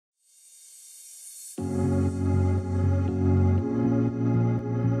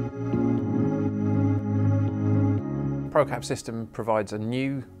ProCap system provides a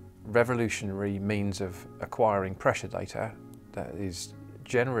new revolutionary means of acquiring pressure data that is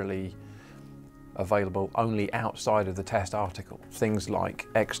generally available only outside of the test article. Things like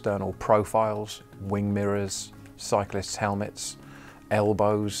external profiles, wing mirrors, cyclists' helmets,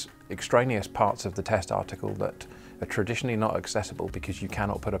 elbows, extraneous parts of the test article that are traditionally not accessible because you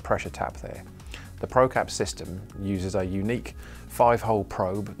cannot put a pressure tap there. The ProCap system uses a unique 5-hole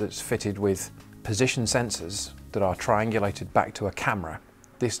probe that's fitted with position sensors that are triangulated back to a camera.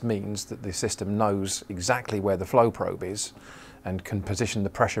 This means that the system knows exactly where the flow probe is and can position the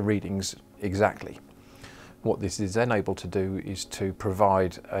pressure readings exactly. What this is then able to do is to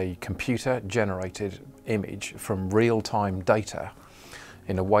provide a computer-generated image from real-time data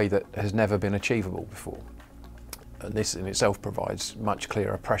in a way that has never been achievable before. And this in itself provides much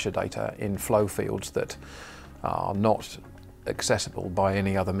clearer pressure data in flow fields that are not accessible by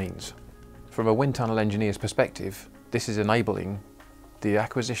any other means. From a wind tunnel engineer's perspective, this is enabling the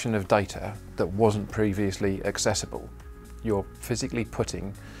acquisition of data that wasn't previously accessible. You're physically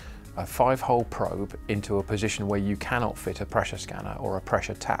putting a 5-hole probe into a position where you cannot fit a pressure scanner or a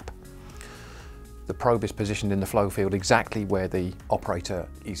pressure tap. The probe is positioned in the flow field exactly where the operator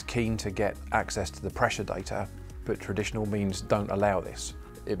is keen to get access to the pressure data, but traditional means don't allow this.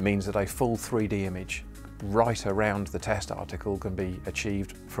 It means that a full 3D image right around the test article can be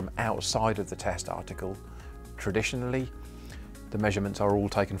achieved from outside of the test article. Traditionally, the measurements are all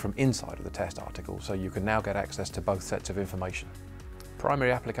taken from inside of the test article, so you can now get access to both sets of information.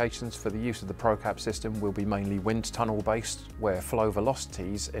 Primary applications for the use of the ProCap system will be mainly wind tunnel based, where flow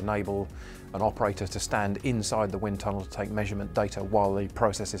velocities enable an operator to stand inside the wind tunnel to take measurement data while the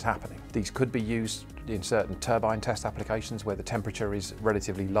process is happening. These could be used in certain turbine test applications where the temperature is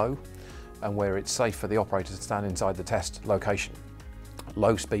relatively low and where it's safe for the operator to stand inside the test location.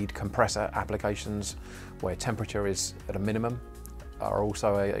 Low speed compressor applications where temperature is at a minimum are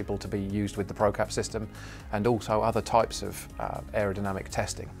also able to be used with the ProCap system, and also other types of aerodynamic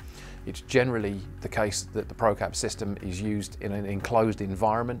testing. It's generally the case that the ProCap system is used in an enclosed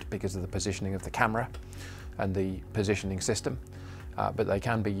environment because of the positioning of the camera and the positioning system, but they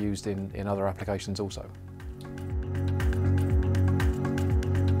can be used in other applications also.